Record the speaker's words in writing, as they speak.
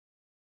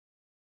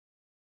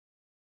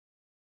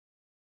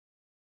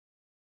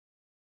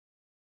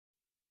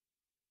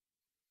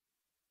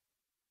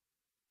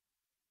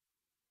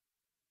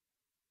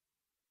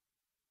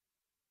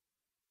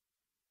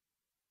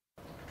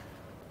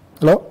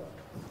Hello?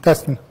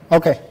 Testing.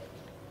 Okay.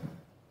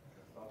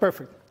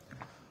 Perfect.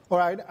 All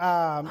right.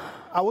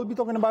 I will be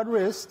talking about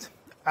RIST,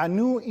 a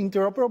new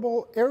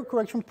interoperable error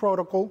correction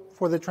protocol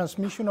for the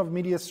transmission of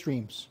media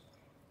streams.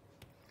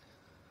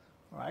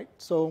 All right.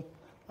 So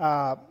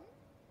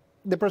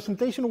the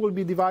presentation will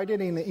be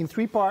divided in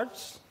three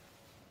parts.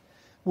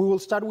 We will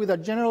start with a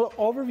general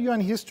overview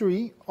and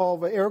history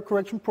of error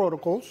correction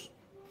protocols.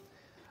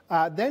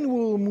 Then we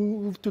will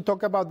move to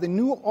talk about the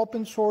new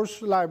open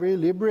source library,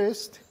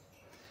 LibRIST.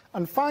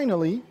 And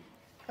finally,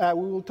 we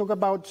will talk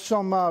about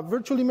some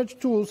virtual image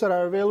tools that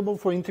are available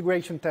for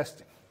integration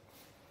testing.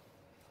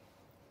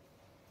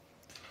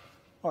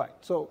 All right,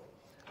 so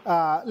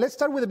let's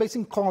start with the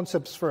basic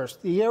concepts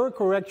first, the error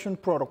correction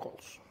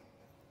protocols.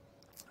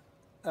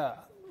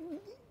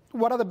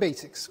 What are the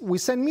basics? We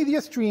send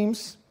media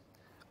streams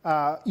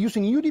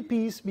using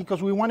UDPs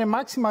because we want to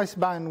maximize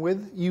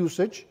bandwidth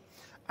usage,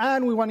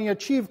 and we want to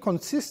achieve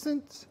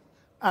consistent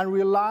and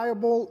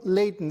reliable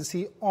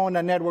latency on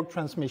a network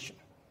transmission.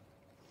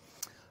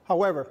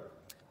 However,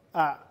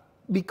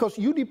 because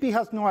UDP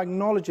has no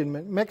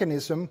acknowledgement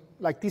mechanism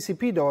like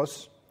TCP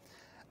does,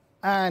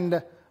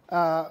 and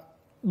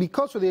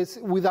because of this,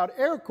 without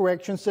error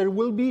corrections, there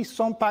will be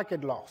some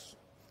packet loss.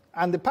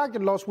 And the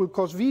packet loss will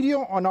cause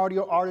video and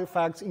audio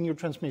artifacts in your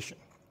transmission.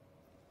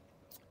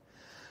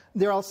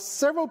 There are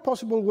several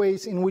possible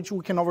ways in which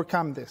we can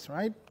overcome this,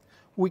 right?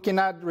 We can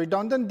add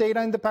redundant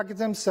data in the packets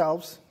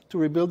themselves to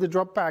rebuild the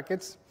dropped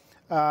packets.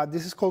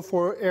 This is called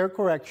for error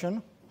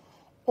correction.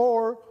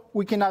 Or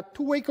we can add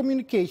two-way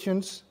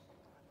communications.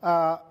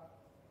 Hold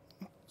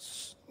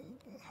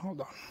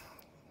on.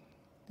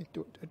 Need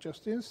to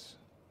adjust this.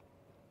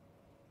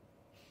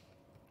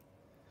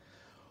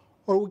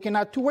 Or we can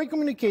add two-way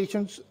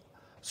communications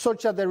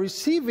such that the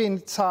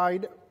receiving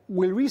side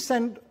will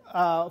resend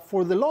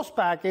for the lost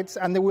packets,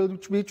 and they will be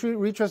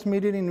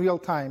retransmitted in real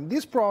time.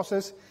 This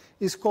process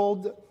is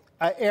called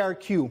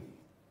ARQ,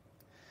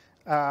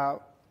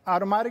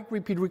 automatic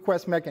repeat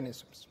request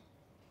mechanisms.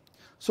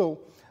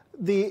 So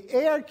the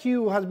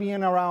ARQ has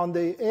been around,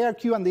 the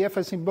ARQ and the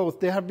FSM both,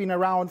 they have been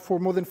around for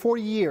more than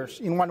 40 years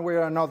in one way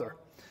or another.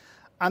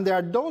 And there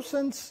are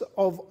dozens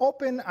of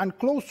open and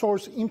closed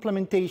source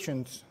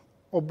implementations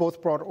of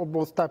both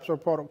types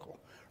of protocol.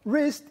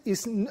 RIST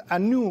is a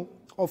new,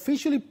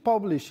 officially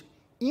published,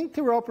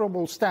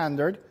 interoperable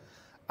standard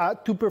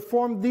to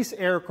perform this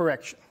error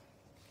correction.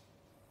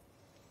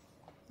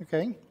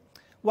 Okay?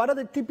 What are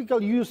the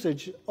typical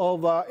usage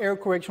of error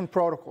correction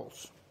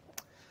protocols?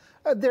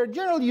 They're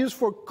generally used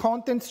for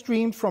content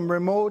streams from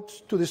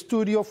remote to the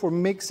studio for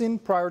mixing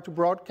prior to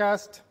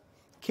broadcast,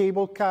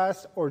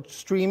 cablecast, or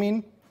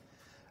streaming,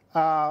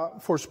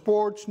 for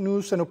sports,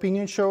 news, and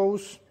opinion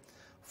shows,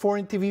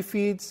 foreign TV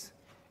feeds,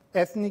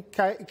 ethnic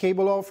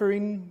cable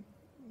offering,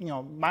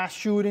 mass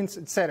shootings,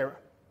 etc.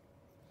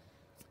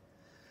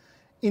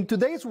 In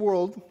today's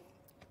world,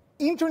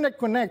 internet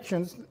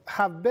connections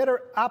have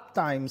better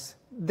uptimes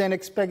than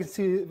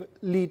expensive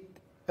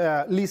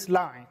leased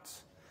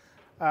lines.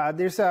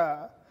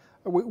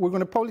 We're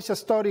going to publish a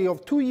study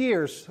of 2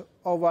 years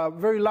of a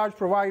very large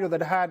provider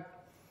that had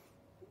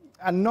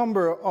a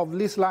number of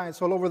leased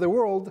lines all over the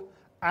world,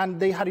 and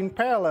they had in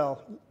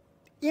parallel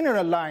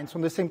internet lines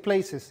on the same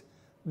places.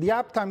 The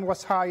uptime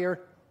was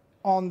higher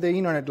on the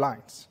internet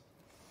lines.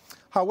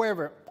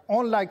 However,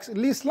 unlike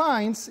leased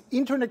lines,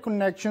 internet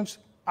connections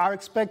are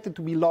expected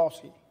to be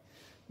lossy.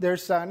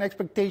 There's an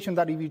expectation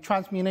that if you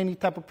transmit any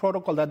type of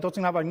protocol that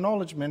doesn't have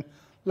acknowledgement,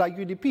 like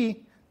UDP,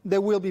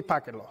 there will be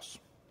packet loss.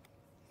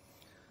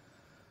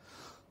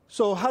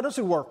 So how does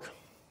it work?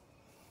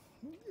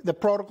 The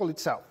protocol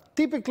itself.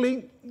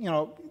 Typically,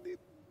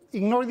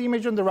 ignore the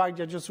image on the right,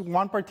 just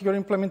one particular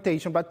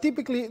implementation, but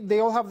typically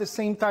they all have the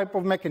same type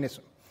of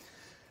mechanism.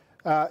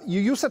 You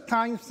use a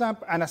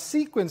timestamp and a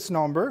sequence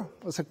number,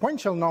 a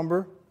sequential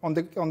number on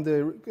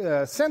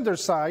the sender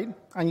side,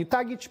 and you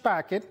tag each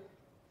packet.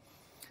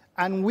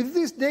 And with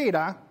this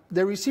data,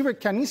 the receiver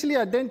can easily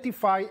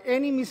identify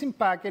any missing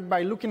packet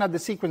by looking at the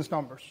sequence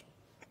numbers.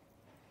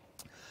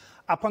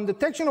 Upon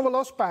detection of a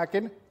lost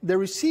packet, the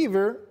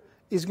receiver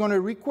is going to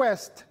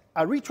request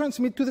a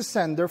retransmit to the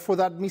sender for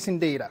that missing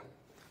data.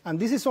 And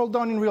this is all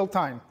done in real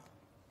time.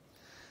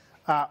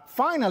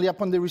 Finally,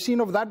 upon the receipt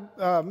of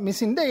that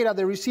missing data,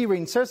 the receiver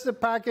inserts the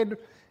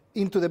packet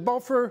into the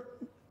buffer,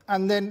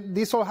 and then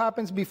this all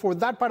happens before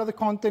that part of the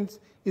content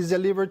is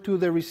delivered to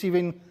the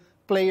receiving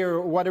player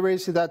or whatever it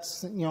is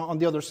that's on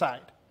the other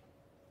side.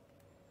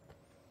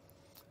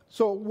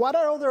 So what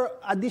are other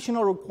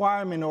additional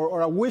requirements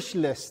or a wish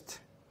list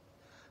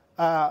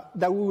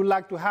that we would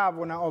like to have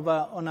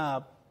on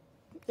a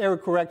error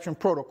correction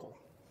protocol?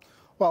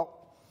 Well,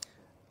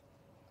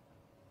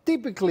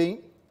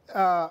 typically,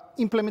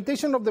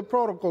 implementation of the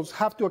protocols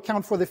have to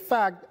account for the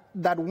fact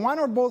that one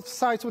or both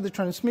sides of the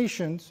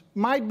transmissions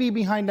might be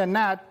behind a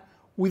NAT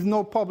with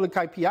no public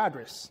IP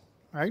address,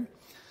 right?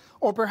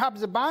 Or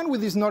perhaps the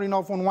bandwidth is not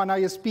enough on one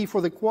ISP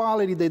for the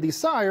quality they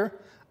desire,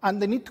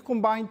 and they need to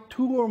combine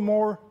two or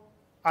more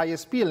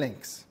ISP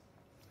links.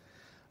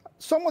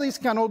 Some of these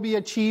can all be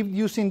achieved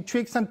using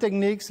tricks and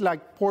techniques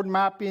like port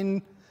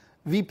mapping,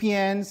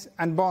 VPNs,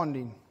 and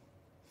bonding.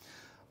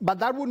 But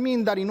that would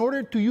mean that in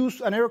order to use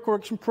an error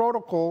correction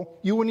protocol,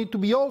 you would need to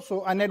be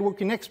also a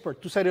networking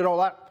expert to set it all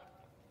up,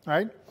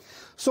 right?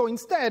 So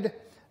instead,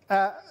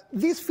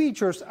 these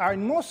features are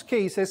in most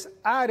cases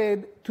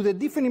added to the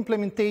different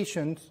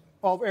implementations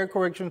of error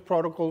correction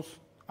protocols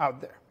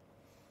out there.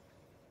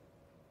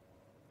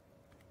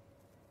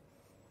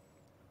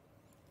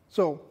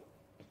 So,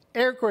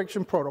 error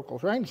correction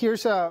protocols, right?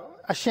 Here's a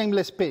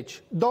shameless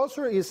pitch.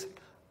 Dozer is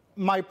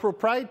my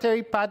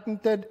proprietary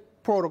patented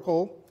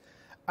protocol,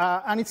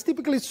 and it's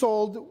typically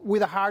sold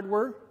with a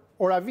hardware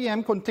or a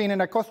VM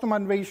containing a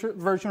customized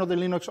version of the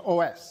Linux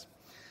OS.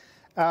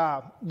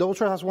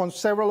 Dozer has won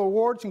several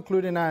awards,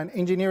 including an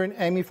engineering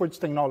Emmy for its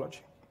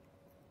technology.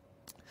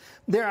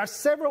 There are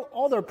several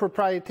other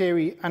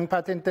proprietary and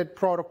patented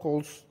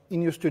protocols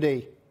in use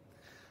today.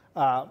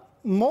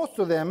 Most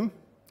of them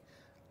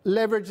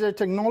leverage their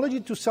technology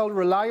to sell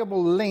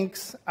reliable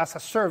links as a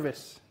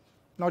service,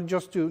 not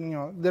just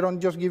to, they don't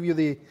just give you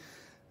the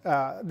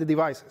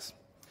devices.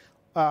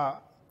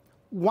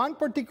 One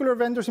particular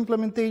vendor's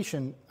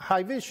implementation,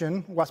 High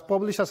Vision, was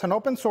published as an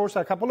open source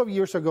a couple of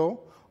years ago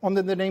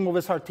under the name of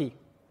SRT.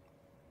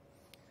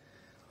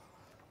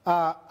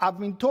 I've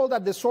been told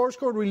that the source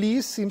code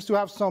release seems to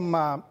have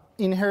some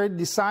inherent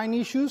design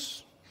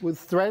issues with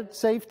thread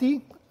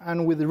safety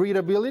and with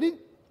readability.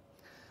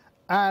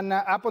 And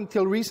up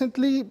until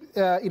recently,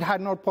 it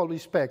had not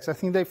published specs. I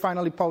think they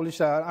finally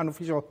published an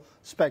official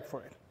spec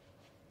for it.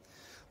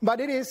 But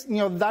it is,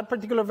 that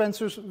particular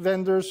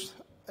vendor's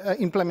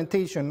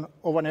implementation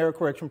of an error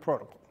correction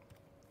protocol.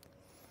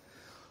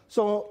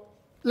 So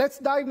let's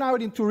dive now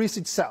into RIST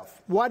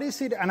itself. What is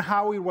it and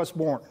how it was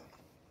born,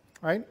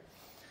 right?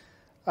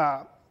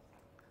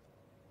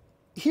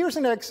 Here's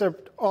an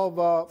excerpt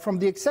of, from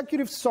the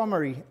executive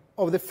summary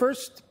of the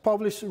first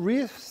published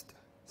RIST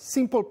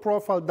simple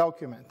profile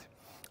document.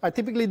 I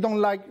typically don't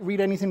like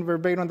read anything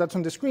verbatim that's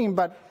on the screen,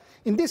 but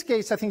in this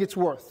case, I think it's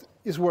worth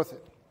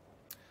it.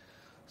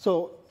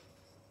 So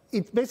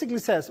it basically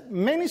says,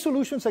 many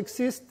solutions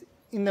exist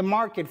in the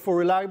market for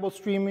reliable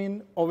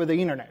streaming over the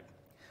internet.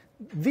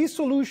 These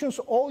solutions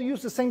all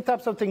use the same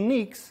types of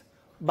techniques,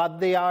 but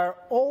they are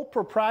all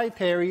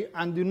proprietary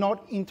and do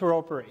not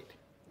interoperate.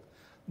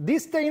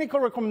 This technical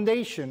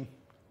recommendation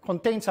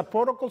contains a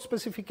protocol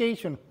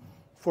specification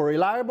for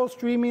reliable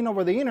streaming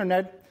over the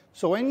internet,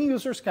 so end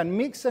users can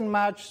mix and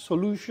match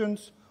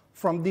solutions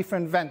from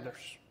different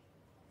vendors.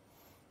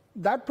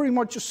 That pretty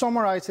much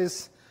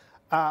summarizes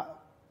why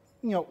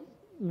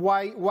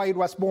it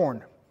was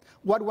born.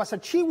 What was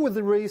achieved with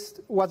the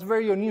RIST was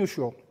very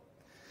unusual.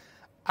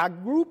 A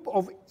group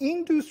of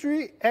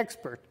industry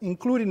experts,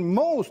 including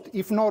most,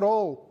 if not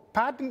all,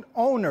 patent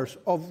owners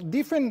of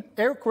different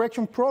error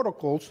correction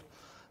protocols,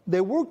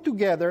 they worked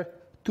together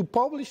to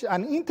publish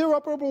an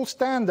interoperable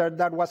standard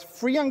that was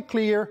free and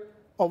clear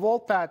of all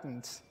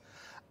patents,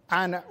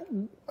 and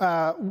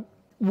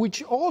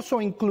which also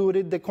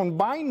included the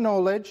combined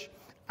knowledge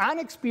and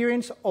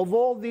experience of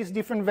all these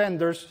different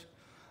vendors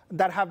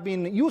that have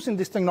been using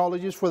these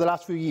technologies for the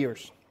last few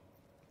years.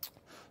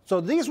 So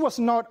this was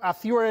not a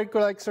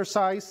theoretical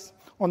exercise.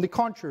 On the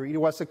contrary, it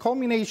was a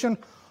culmination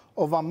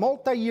of a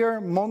multi-year,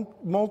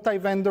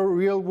 multi-vendor,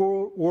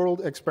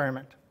 real-world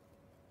experiment.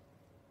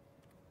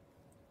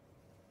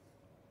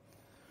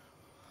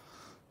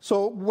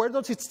 So where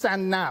does it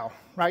stand now?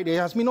 Right? It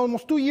has been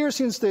almost 2 years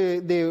since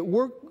the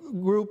work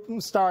group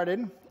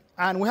started,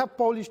 and we have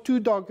published two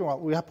documents. Well,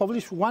 we have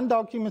published one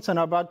document and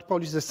are about to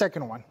publish the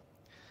second one.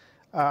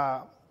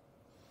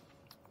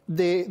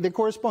 They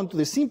correspond to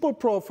the simple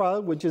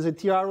profile, which is a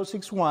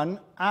TR-061,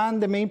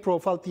 and the main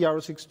profile,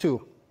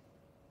 TR-062.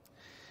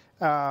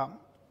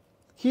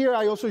 Here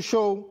I also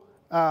show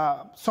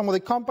some of the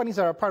companies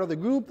that are part of the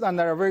group and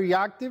that are very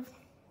active.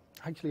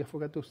 Actually, I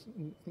forgot to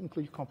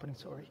include your company,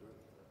 sorry.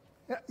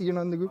 Yeah, you're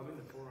not in the group? I'm in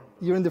the forum.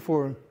 You're in the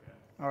forum.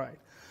 Yeah. All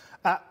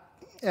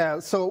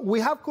right. So we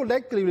have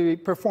collectively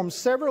performed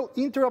several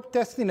interrupt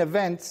testing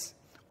events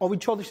of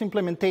each other's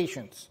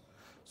implementations.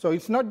 So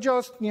it's not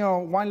just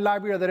one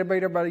library that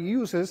everybody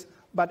uses,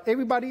 but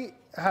everybody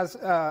has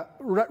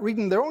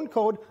written their own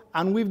code,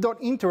 and we've done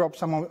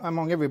interrupts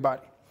among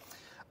everybody.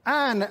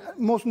 And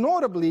most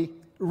notably,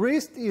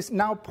 RIST is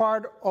now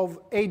part of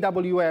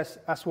AWS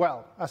as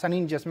well, as an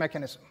ingest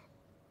mechanism.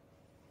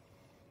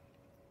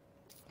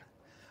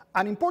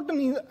 An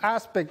important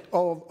aspect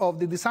of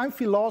the design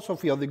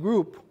philosophy of the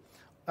group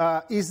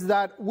is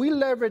that we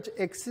leverage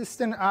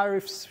existing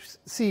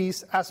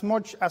RFCs as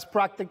much as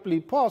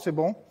practically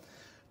possible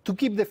to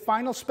keep the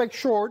final spec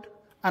short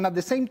and at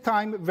the same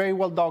time very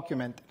well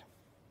documented.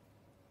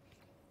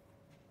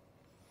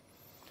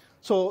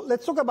 So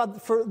let's talk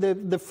about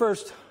the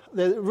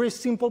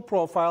RIST simple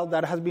profile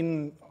that has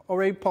been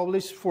already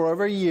published for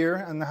over a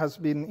year and has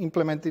been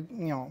implemented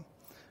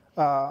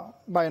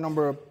by a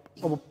number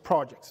of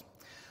projects.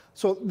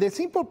 So the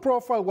simple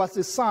profile was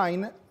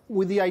designed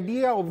with the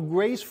idea of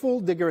graceful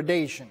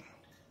degradation.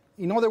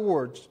 In other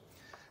words,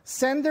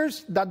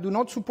 Senders that do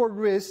not support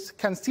RIST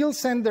can still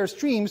send their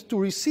streams to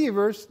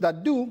receivers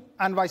that do,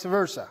 and vice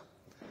versa.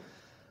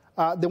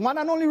 The one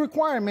and only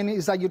requirement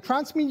is that you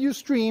transmit your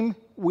stream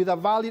with a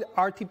valid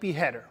RTP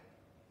header,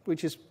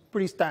 which is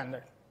pretty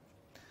standard.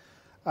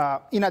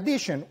 In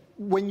addition,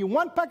 when you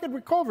want packet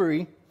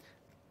recovery,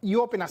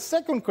 you open a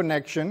second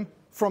connection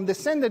from the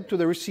sender to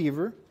the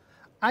receiver,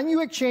 and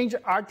you exchange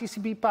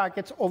RTCP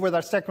packets over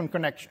that second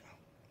connection.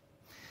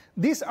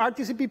 These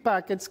RTCP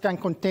packets can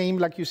contain,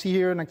 like you see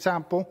here, an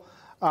example,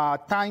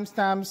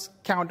 timestamps,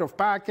 count of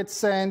packets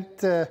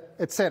sent,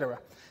 etc.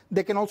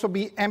 They can also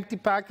be empty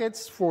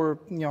packets for,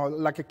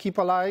 like a keep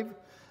alive,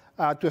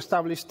 to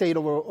establish state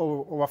of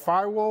a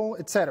firewall,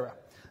 etc.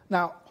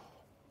 Now,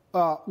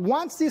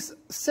 once this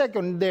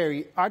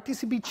secondary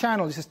RTCP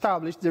channel is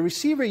established, the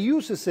receiver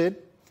uses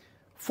it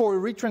for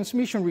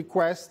retransmission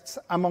requests,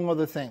 among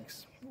other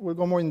things. We'll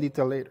go more in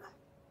detail later.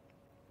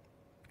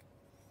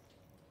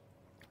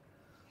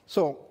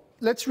 So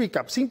let's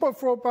recap. Simple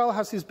profile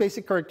has its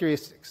basic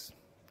characteristics.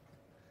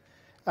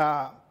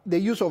 The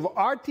use of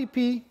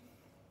RTP,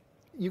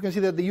 you can see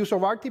that the use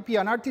of RTP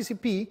and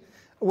RTCP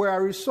were a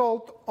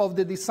result of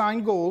the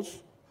design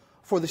goals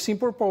for the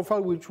simple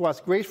profile, which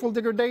was graceful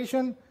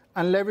degradation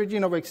and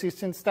leveraging of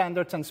existing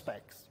standards and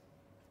specs.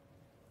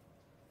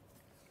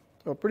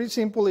 So pretty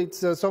simple.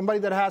 It's somebody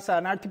that has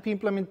an RTP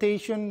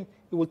implementation.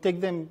 It will take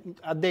them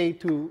a day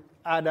to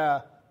add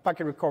a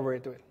packet recovery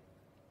to it.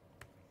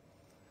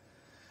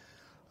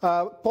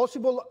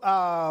 Possible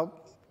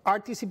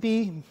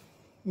RTCP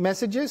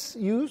messages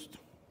used.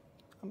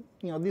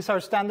 These are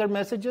standard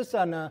messages,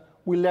 and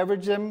we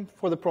leverage them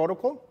for the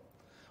protocol.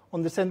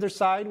 On the sender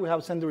side, we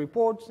have sender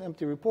reports,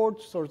 empty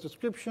reports, source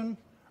description.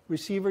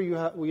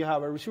 Receiver, we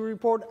have a receiver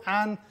report,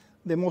 and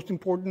the most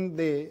important,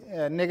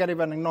 the negative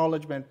and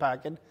acknowledgement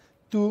packet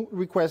to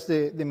request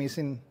the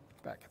missing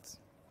packets.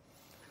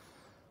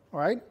 All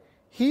right.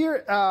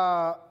 Here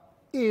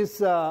is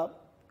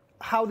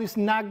how this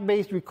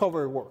NAC-based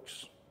recovery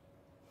works,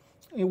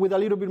 with a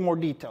little bit more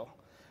detail.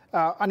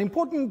 An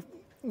important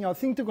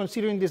thing to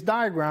consider in this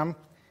diagram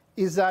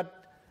is that,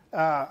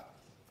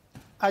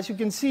 as you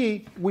can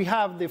see, we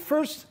have the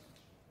first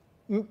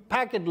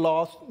packet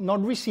lost,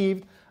 not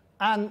received,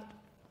 and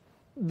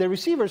the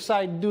receiver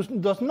side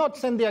does not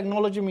send the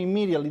acknowledgement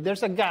immediately.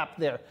 There's a gap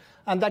there.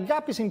 And that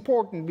gap is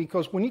important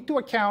because we need to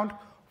account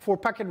for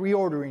packet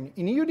reordering.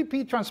 In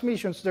UDP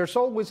transmissions, there's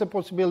always a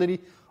possibility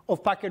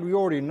of packet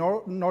reordering,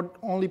 not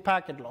only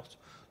packet loss.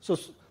 So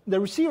the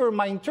receiver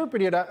might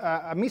interpret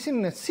a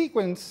missing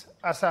sequence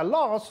as a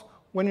loss,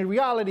 when in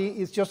reality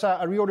it's just a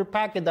reordered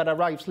packet that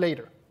arrives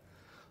later.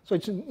 So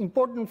it's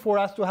important for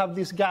us to have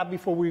this gap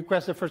before we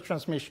request the first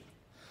transmission.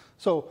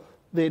 So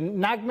the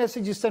NAC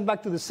message is sent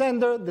back to the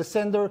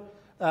sender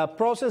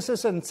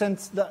processes and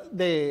sends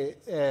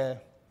the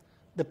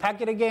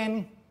packet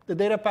again, the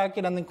data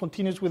packet, and then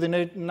continues with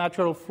the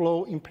natural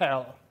flow in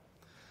parallel.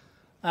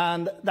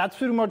 And that's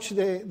pretty much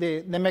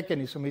the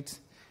mechanism. It's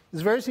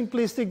very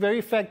simplistic, very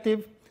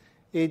effective.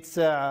 It's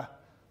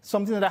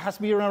something that has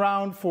been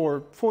around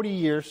for 40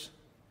 years.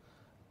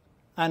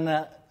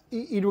 And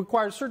it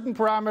requires certain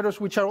parameters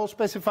which are all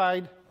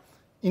specified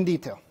in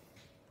detail.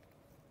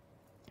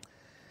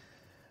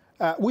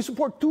 We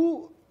support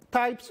two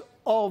types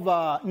of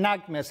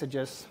NAC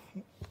messages.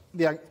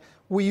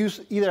 We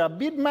use either a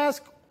bit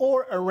mask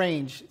or a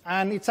range,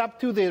 and it's up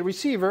to the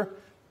receiver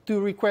to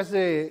request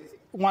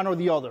one or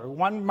the other.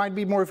 One might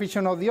be more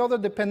efficient than the other,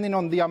 depending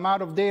on the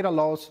amount of data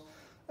loss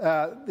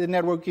the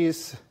network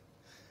is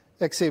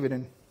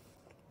exhibiting.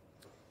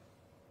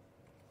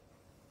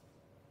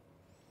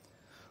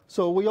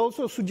 So we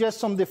also suggest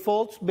some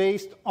defaults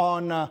based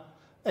on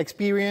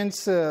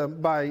experience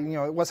by,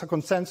 it was a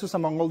consensus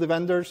among all the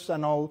vendors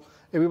and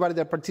everybody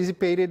that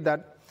participated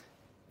that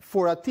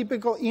for a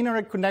typical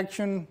internet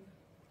connection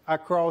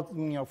across,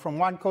 from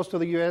one coast of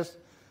the US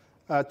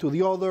to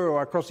the other,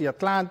 or across the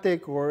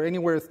Atlantic, or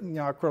anywhere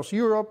across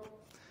Europe,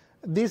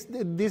 these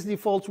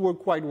defaults work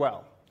quite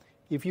well.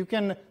 If you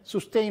can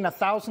sustain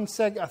 1,000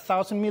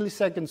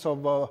 milliseconds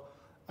of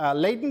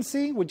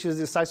latency, which is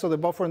the size of the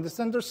buffer on the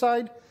sender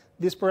side,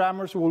 these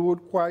parameters will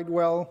work quite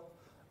well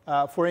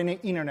for any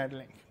internet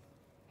link.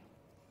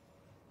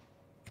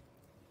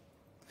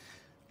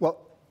 Well,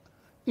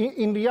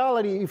 in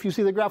reality, if you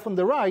see the graph on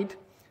the right,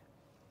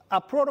 a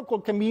protocol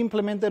can be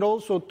implemented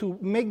also to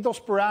make those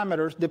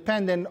parameters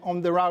dependent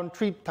on the round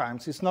trip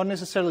times. It's not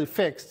necessarily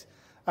fixed.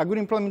 A good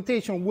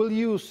implementation will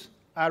use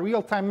a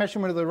real-time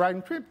measurement of the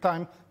round trip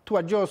time to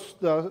adjust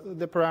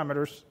the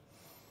parameters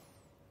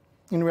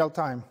in real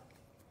time.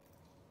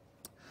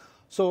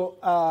 So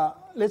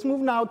let's move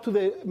now to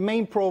the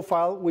main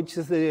profile, which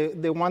is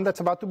the one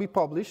that's about to be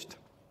published.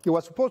 It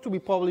was supposed to be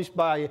published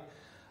by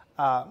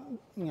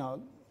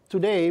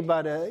today,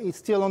 but it's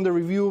still under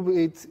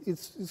review.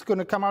 It's going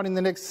to come out in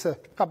the next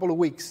couple of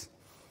weeks.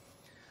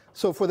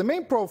 So for the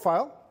main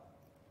profile,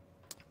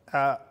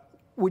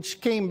 which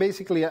came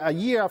basically a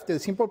year after the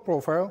simple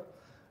profile,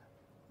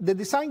 the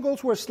design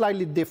goals were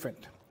slightly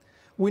different.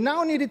 We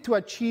now needed to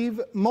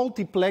achieve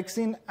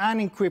multiplexing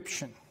and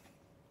encryption.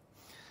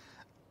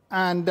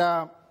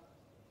 and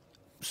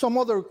some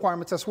other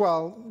requirements as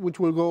well, which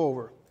we'll go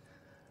over.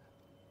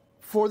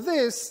 For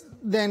this,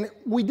 then,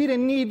 we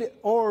didn't need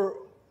or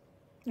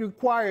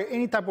require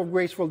any type of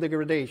graceful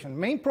degradation.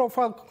 Main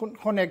profile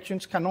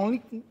connections can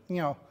only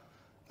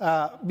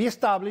be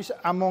established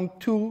among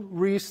two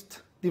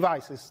RIST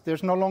devices.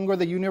 There's no longer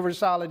the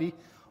universality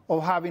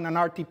of having an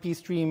RTP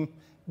stream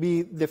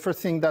be the first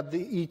thing that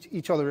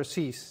each other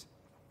sees.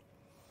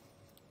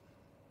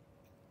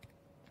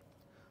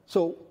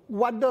 So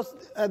what does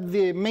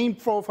the main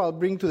profile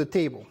bring to the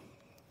table?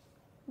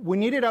 We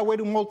needed a way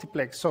to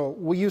multiplex, so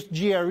we used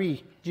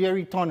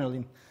GRE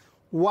tunneling.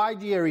 Why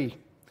GRE?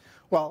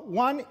 Well,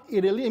 one,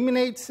 it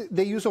eliminates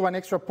the use of an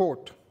extra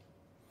port.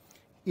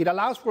 It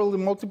allows for the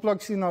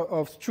multiplexing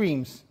of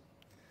streams.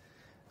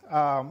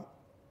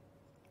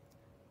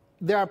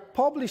 There are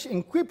published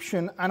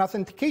encryption and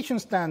authentication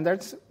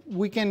standards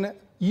we can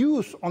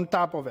use on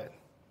top of it.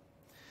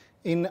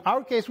 In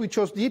our case, we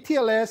chose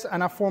GTLS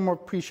and a form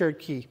of pre-shared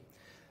key.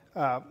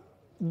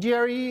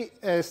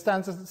 GRE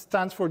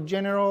stands for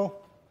General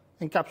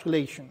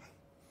Encapsulation.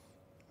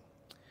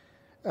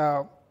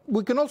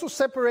 We can also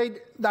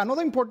separate,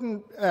 another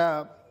important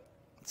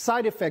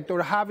side effect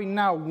of having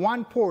now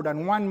one port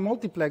and one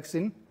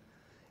multiplexing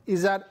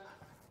is that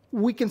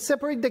we can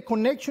separate the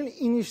connection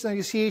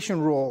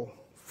initialization role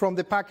from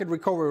the packet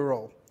recovery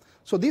role.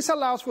 So this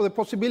allows for the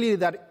possibility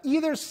that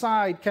either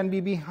side can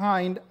be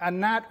behind a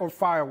NAT or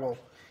firewall.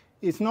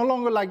 It's no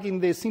longer like in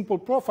the simple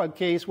profile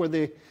case where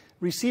the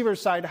receiver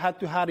side had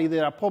to have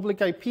either a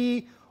public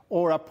IP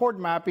or a port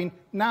mapping.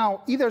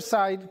 Now either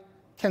side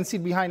can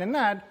sit behind a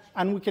NAT,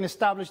 and we can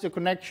establish the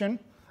connection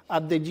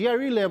at the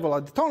GRE level,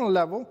 at the tunnel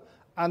level,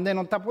 and then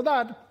on top of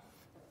that,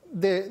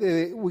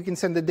 we can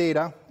send the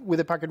data with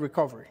the packet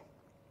recovery.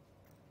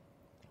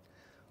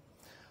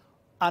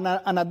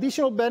 An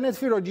additional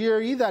benefit of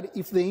GRE that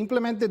if the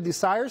implemented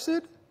desires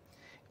it,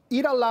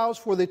 it allows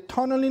for the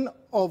tunneling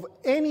of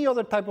any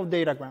other type of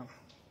datagram.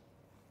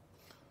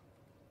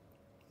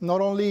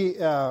 Not only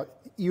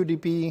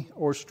UDP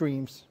or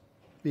streams,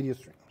 video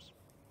streams.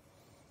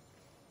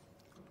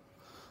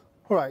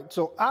 All right,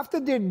 so after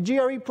the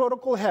GRE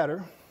protocol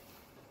header,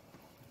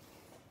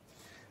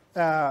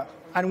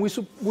 and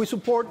we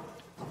support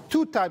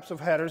two types of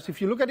headers. If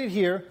you look at it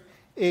here,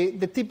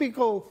 the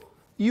typical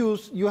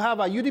use, you have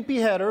a UDP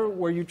header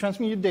where you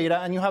transmit your data,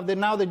 and you have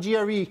now the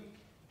GRE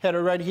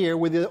header right here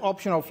with the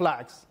optional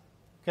flags.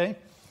 Okay?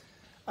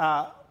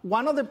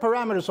 One of the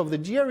parameters of the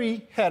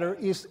GRE header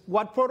is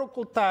what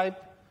protocol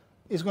type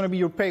is going to be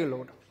your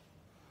payload.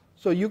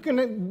 So you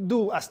can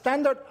do a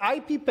standard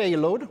IP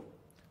payload,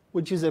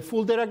 which is a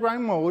full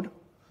datagram mode,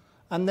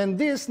 and then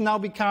this now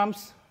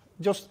becomes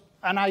just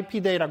an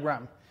IP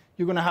datagram.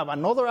 You're going to have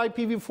another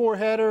IPv4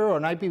 header or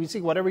an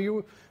IPv6, whatever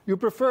you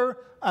prefer,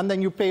 and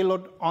then you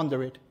payload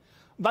under it.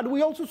 But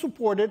we also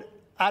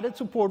added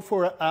support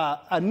for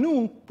a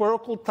new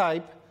protocol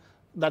type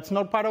that's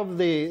not part of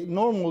the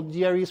normal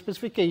GRE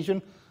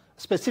specification,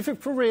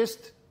 specific for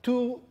RIST,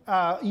 to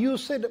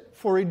use it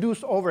for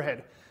reduced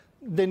overhead.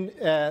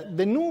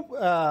 The new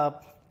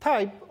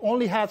type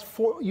only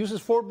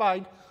uses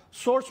 4-byte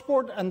source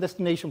port and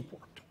destination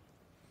port.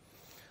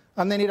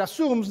 And then it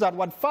assumes that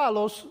what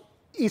follows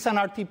is an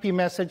RTP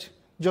message,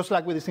 just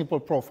like with a simple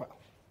profile.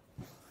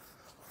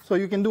 So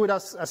you can do it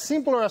as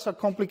simple or as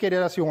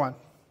complicated as you want.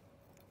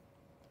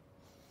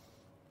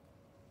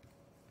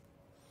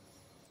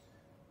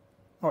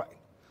 All right.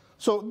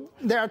 So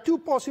there are two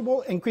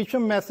possible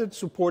encryption methods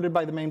supported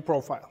by the main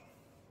profile,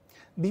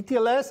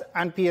 DTLS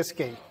and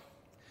PSK.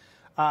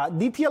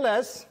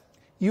 DTLS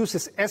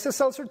uses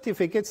SSL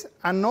certificates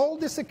and all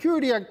the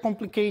security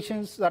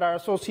complications that are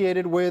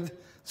associated with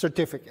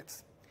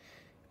certificates.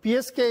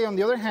 PSK, on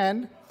the other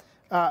hand,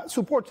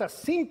 supports a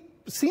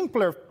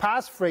simpler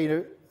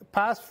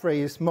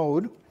passphrase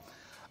mode,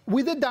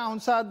 with the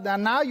downside that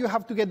now you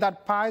have to get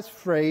that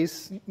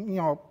passphrase,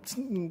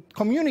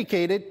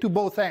 communicated to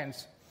both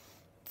ends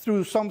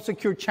through some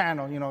secure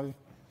channel,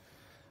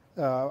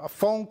 a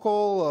phone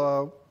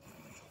call,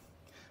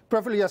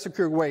 preferably a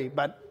secure way.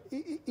 But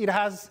it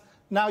has,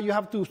 now you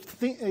have to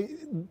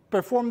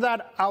perform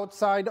that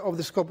outside of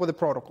the scope of the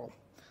protocol.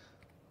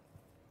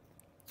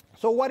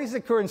 So what is the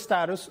current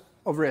status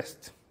of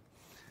RIST,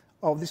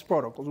 of this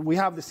protocol? We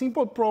have the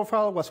simple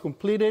profile was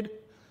completed,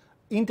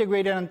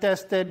 integrated and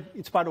tested.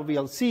 It's part of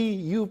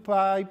VLC,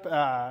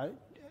 upipe,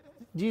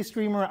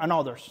 gstreamer, and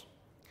others.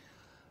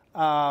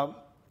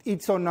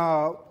 It's on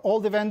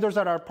all the vendors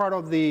that are part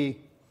of the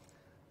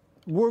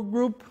work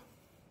group,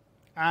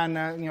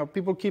 and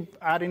people keep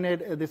adding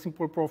it, the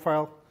simple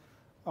profile,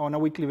 on a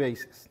weekly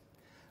basis.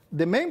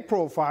 The main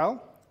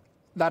profile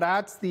that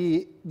adds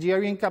the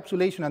GRE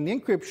encapsulation and the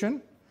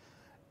encryption,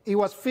 it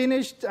was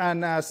finished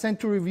and sent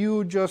to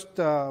review just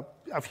a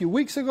few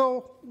weeks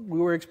ago. We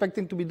were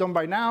expecting to be done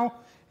by now.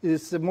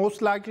 It's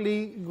most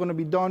likely going to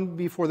be done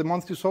before the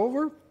month is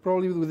over,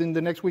 probably within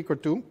the next week or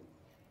two.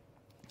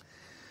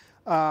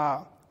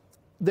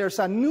 There's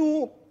a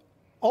new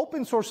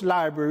open source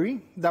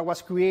library that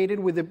was created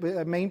with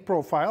the main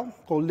profile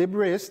called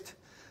LibRIST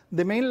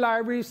The main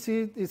library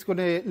is going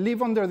to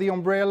live under the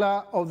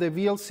umbrella of the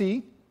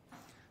VLC,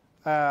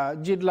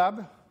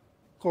 GitLab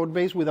code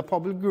base with a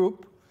public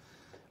group.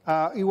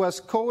 It was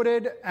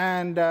coded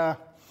and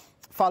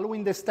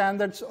following the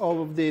standards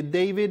of the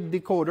David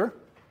decoder.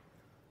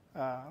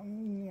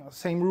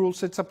 Same rule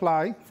sets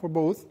apply for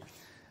both.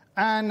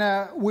 And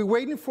we're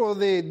waiting for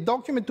the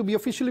document to be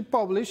officially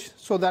published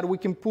so that we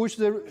can push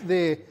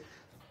the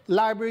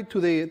library to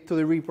the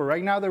repo.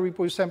 Right now, the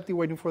repo is empty,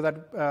 waiting for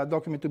that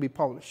document to be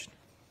published.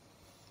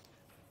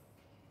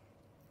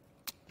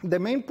 The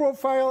main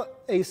profile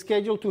is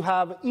scheduled to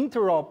have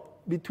interop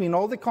between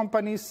all the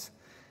companies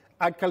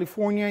at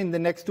California in the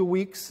next 2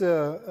 weeks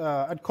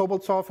at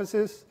Cobalt's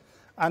offices.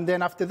 And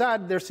then after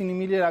that, there's an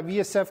immediate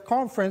VSF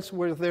conference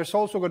where there's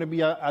also going to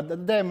be a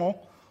demo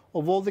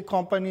of all the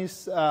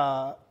companies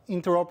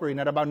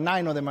interoperating, at about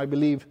 9 of them, I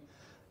believe,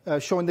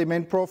 showing the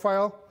main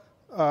profile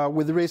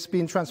with RIST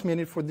being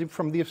transmitted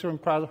from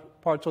different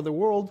parts of the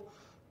world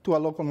to a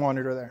local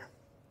monitor there.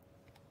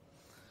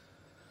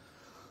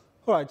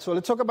 All right, so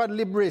let's talk about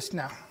libRIST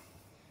now.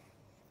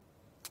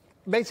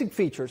 Basic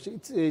features.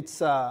 It's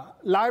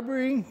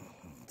library,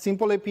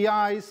 simple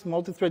APIs,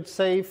 multi-thread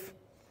safe.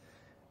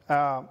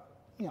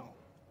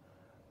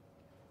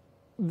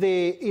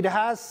 It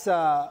has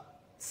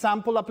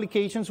sample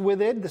applications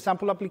with it. The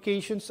sample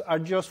applications are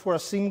just for a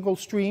single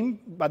stream,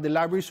 but the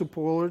library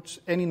supports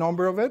any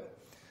number of it.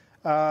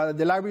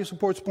 The library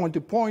supports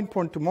point-to-point,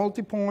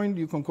 point-to-multipoint.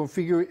 You can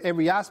configure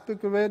every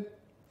aspect of it.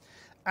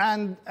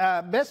 And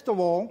best of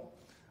all,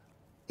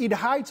 it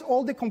hides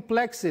all the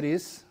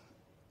complexities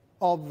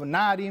of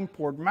NATing,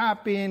 port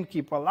mapping,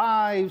 keep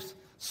alive,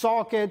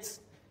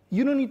 sockets.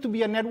 You don't need to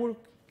be a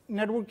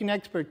networking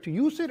expert to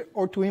use it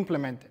or to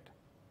implement it.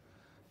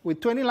 With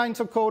 20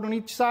 lines of code on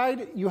each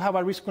side, you have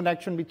a RIST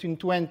connection between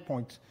 2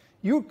 endpoints.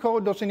 Your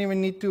code doesn't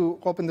even need to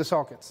open the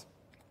sockets.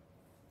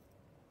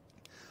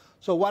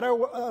 So what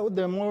are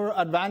the more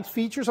advanced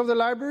features of the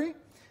library?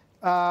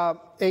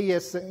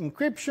 AES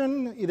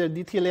encryption, either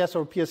DTLS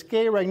or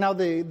PSK. Right now,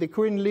 the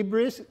current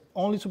libRIST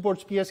only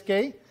supports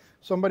PSK.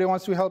 Somebody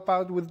wants to help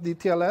out with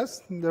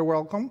DTLS, they're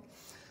welcome.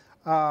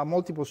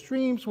 Multiple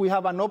streams. We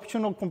have an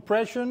optional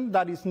compression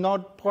that is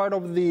not part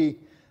of the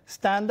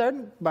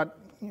standard, but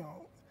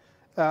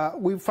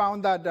we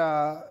found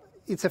that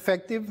it's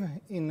effective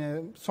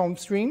in some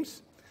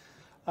streams.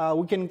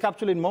 We can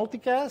encapsulate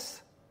multicast,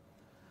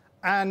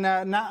 and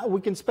now we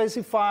can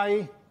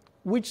specify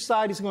which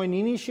side is going to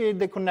initiate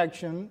the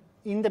connection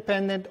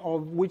independent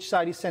of which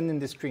side is sending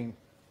the stream.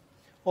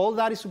 All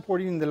that is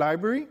supported in the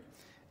library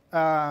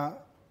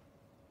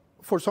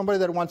for somebody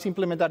that wants to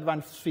implement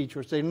advanced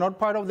features. They're not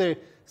part of the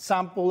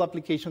sample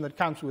application that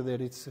comes with it.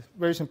 It's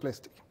very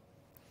simplistic.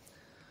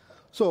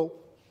 So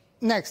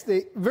next,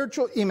 the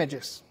virtual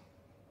images,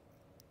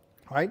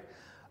 right?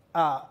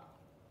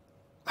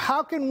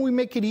 How can we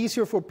make it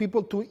easier for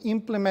people to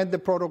implement the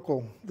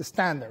protocol, the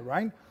standard,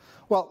 right?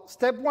 Well,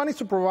 step one is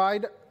to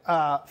provide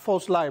a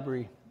FOSS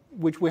library,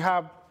 which we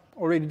have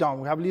already done.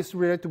 We have lists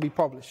ready to be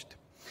published.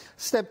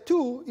 Step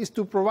two is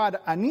to provide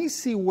an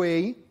easy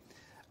way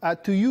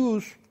to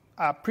use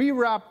a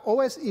pre-wrapped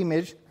OS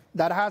image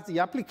that has the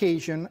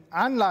application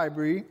and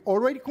library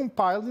already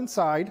compiled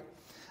inside,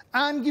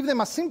 and give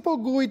them a simple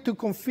GUI to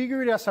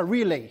configure it as a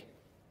relay.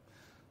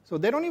 So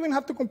they don't even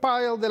have to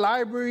compile the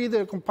library,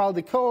 they compile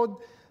the code.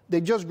 They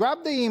just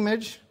grab the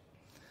image,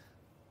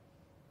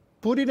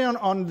 put it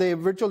on the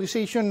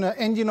virtualization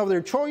engine of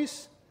their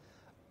choice,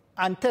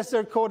 and test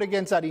their code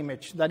against that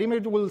image. That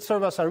image will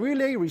serve as a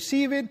relay,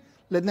 receive it,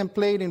 let them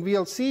play it in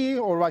VLC,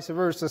 or vice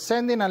versa,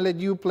 send it and let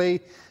you play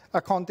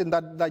a content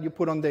that you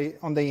put on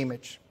the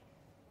image.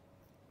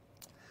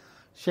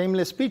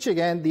 Shameless speech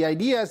again. The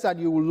idea is that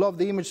you will love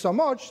the image so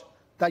much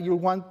that you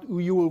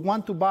will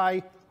want to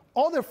buy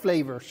other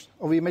flavors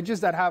of images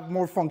that have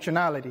more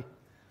functionality.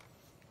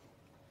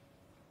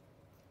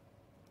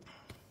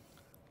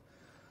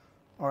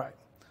 All right.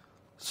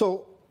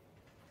 So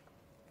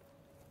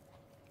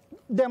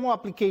demo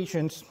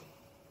applications.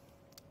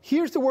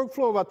 Here's the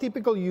workflow of a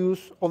typical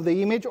use of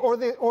the image or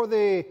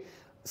the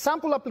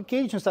sample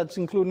applications that's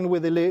included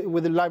with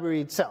the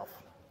library itself.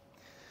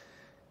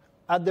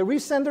 At the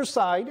RIST sender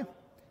side,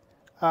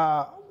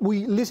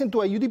 we listen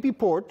to a UDP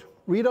port,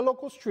 read a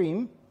local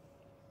stream,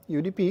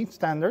 UDP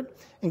standard,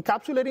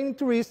 encapsulate it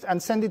into RIST,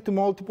 and send it to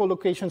multiple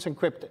locations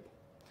encrypted.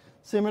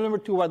 Similar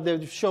to what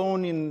they've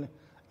shown in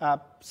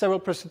several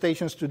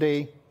presentations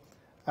today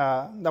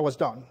that was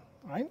done,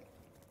 right?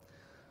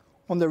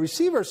 On the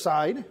receiver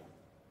side,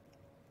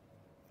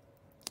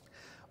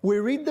 we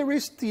read the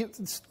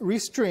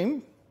RIST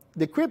stream,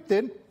 decrypt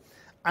it,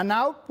 and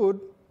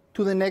output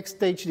to the next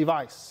stage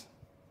device.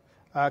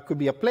 Could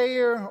be a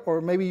player,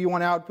 or maybe you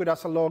want to output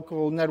as a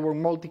local network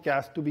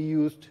multicast to be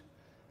used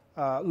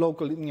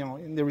locally,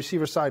 in the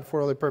receiver side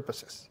for other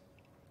purposes.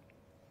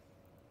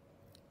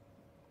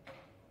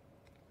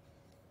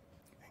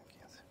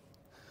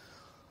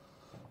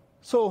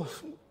 So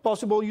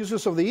possible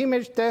uses of the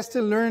image: test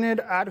it, learn it,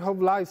 ad hoc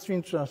live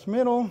stream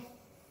transmittal,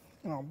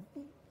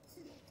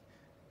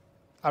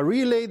 a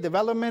relay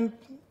development,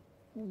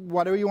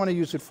 whatever you want to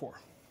use it for.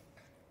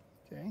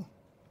 Okay.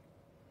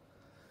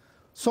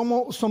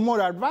 Some more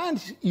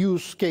advanced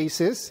use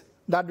cases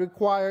that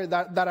require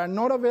that are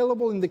not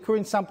available in the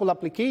current sample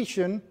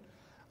application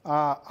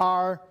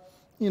are,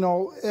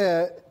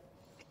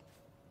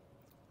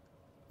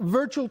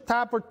 virtual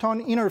tap or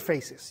ton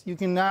interfaces. You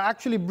can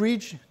actually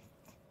bridge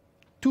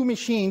two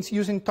machines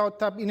using tap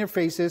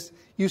interfaces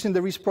using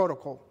the RIST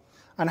protocol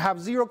and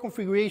have zero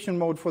configuration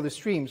mode for the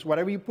streams.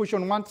 Whatever you push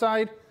on one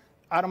side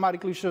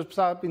automatically shows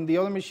up in the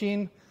other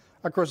machine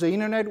across the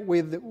internet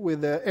with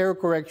the error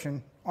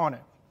correction on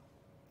it.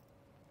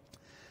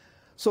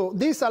 So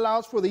this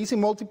allows for the easy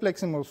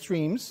multiplexing of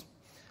streams.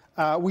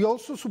 We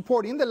also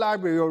support in the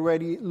library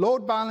already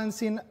load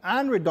balancing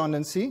and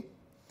redundancy.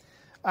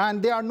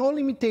 And there are no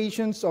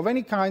limitations of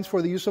any kinds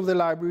for the use of the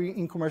library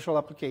in commercial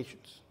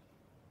applications.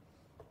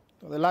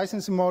 So the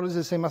licensing model is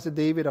the same as the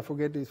David. I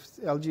forget if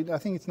LG, I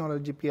think it's not a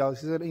GPL,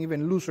 it's an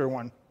even looser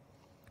one.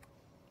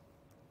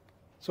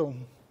 So,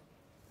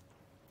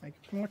 thank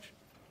you very much.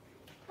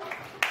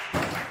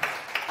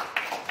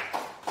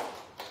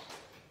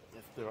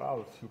 Yes, there are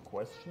a few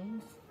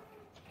questions.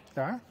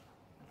 There are?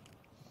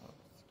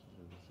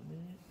 Excuse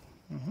me.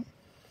 Mm-hmm.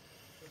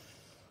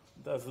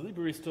 Does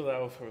LibRIST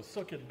allow for a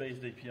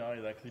socket-based API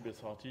like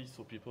libsrt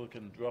so people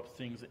can drop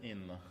things in?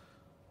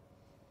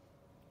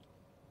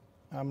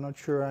 I'm not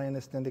sure I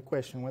understand the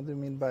question. What do you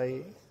mean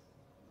by?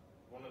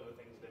 One of the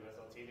things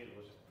libsrt did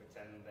was just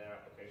pretend their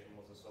application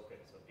was a socket,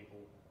 so people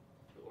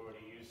who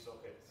already use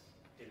sockets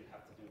didn't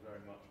have to do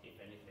very much, if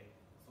anything.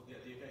 So the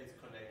idea is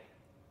connect,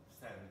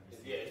 send.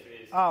 Yes,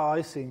 it is. Oh,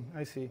 I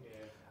see.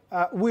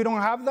 Yeah. We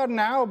don't have that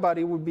now, but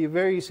it would be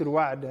very easy to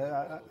add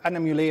an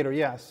emulator,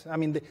 yes. I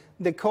mean,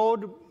 the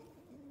code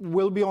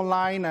will be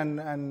online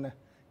and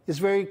it's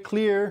very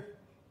clear,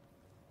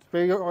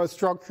 very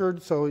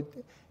structured, so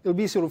it'll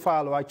be easy to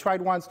follow. I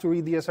tried once to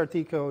read the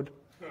SRT code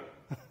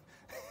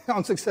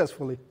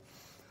unsuccessfully.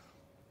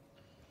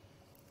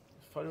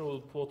 Firewall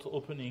port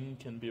opening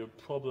can be a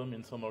problem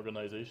in some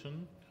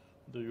organization.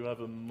 Do you have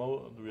a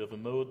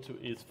mode to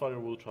is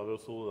firewall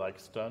traversal like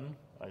stun?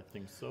 I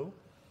think so.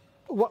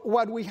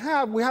 What we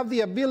have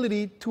the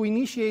ability to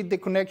initiate the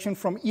connection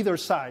from either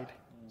side.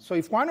 So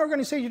if one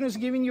organization is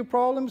giving you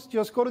problems,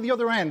 just go to the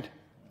other end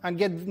and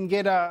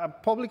get a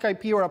public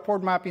IP or a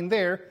port map in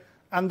there,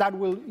 and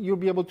you'll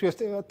be able to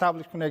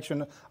establish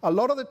connection. A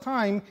lot of the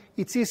time,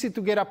 it's easy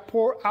to get a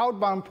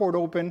outbound port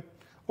open,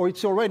 or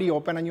it's already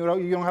open, and you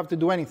don't have to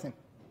do anything.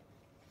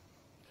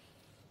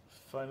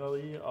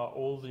 Finally, are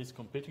all these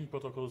competing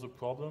protocols a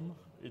problem?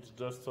 It's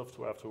just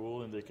software after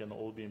all, and they can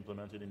all be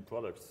implemented in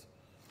products.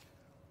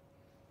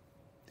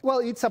 Well,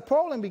 it's a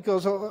problem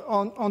because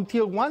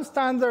until one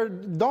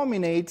standard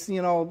dominates,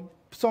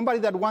 somebody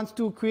that wants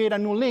to create a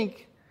new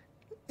link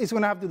is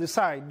going to have to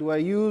decide, do I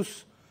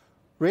use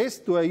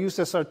RIST, do I use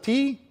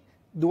SRT,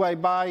 do I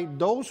buy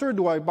Dozer,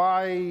 do I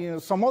buy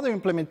some other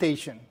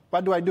implementation?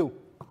 What do I do?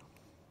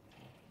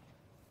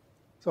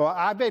 So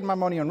I bet my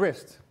money on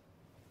RIST,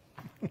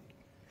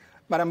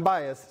 but I'm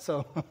biased,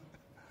 so.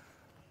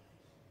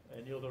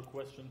 Any other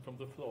question from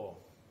the floor?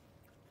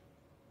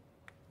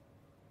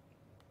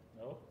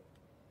 No?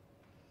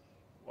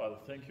 Well,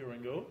 thank you,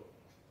 Ringo.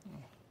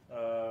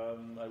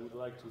 I would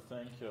like to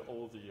thank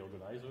all the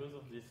organizers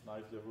of this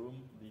nice room,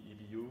 the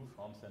EBU,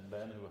 Franz and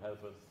Ben, who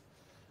helped us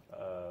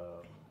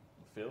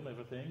film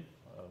everything,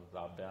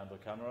 behind the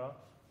camera,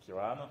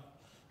 Kiran,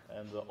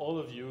 and all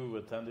of you who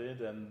attended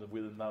and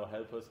will now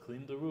help us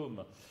clean the room.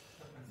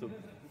 So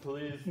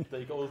please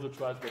take all the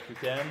trash that you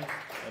can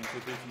and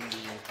put it in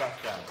the trash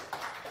can.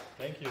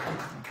 Thank you.